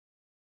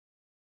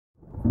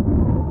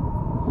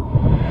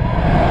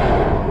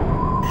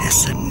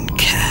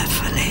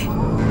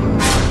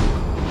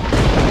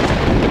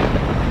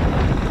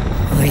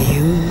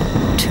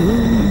two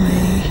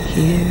may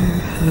hear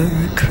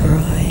her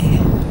cry.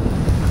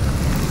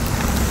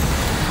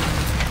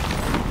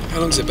 How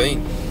long's it been?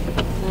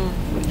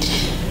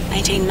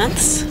 18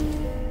 months.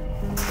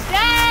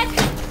 Dad!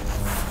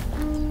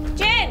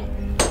 Jen!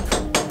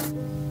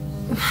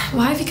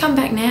 Why have you come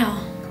back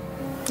now?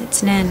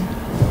 It's Nan.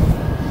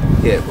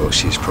 Yeah, well,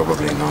 she's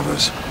probably not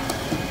as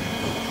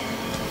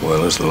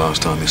well as the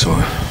last time you saw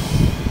her.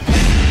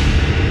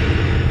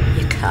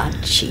 You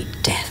can't cheat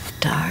death,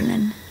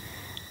 darling.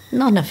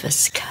 None of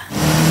us can.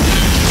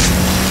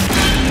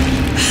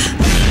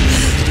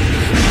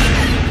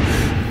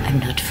 I'm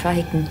not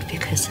frightened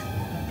because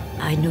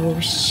I know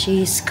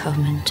she's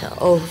coming to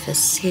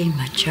oversee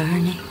my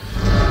journey.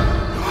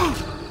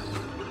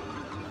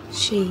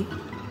 She,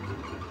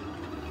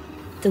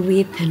 the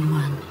weeping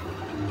one,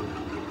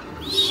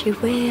 she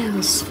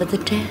wails for the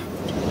dead.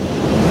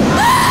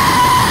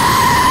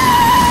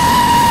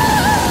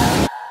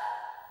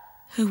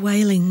 Her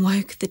wailing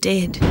woke the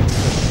dead,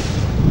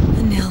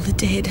 and now the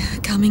dead are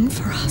coming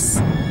for us.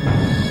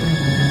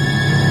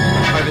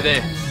 Over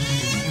there.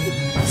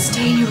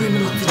 Stay in your room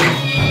and lock the door.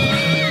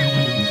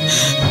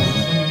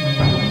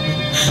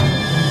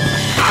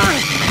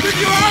 Get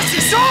your ass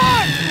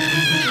inside!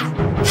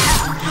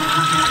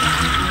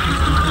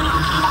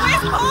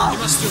 Where's Paul? You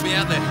must still be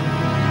out there.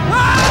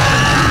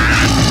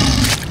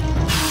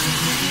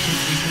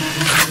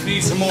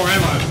 Need some more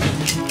ammo.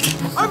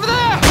 Over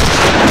there!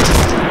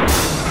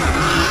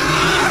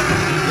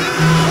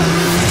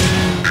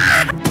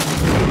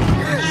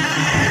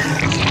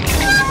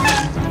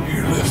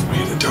 You left me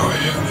to die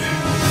out there.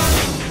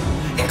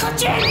 You got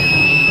Jen!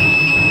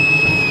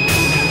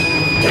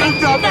 Get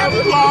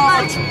the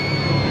blood!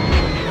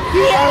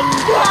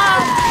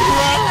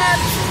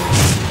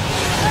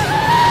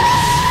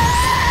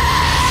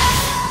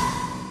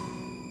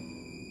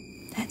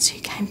 That's who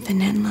came for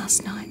Nan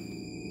last night.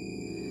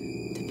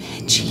 The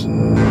Banshee.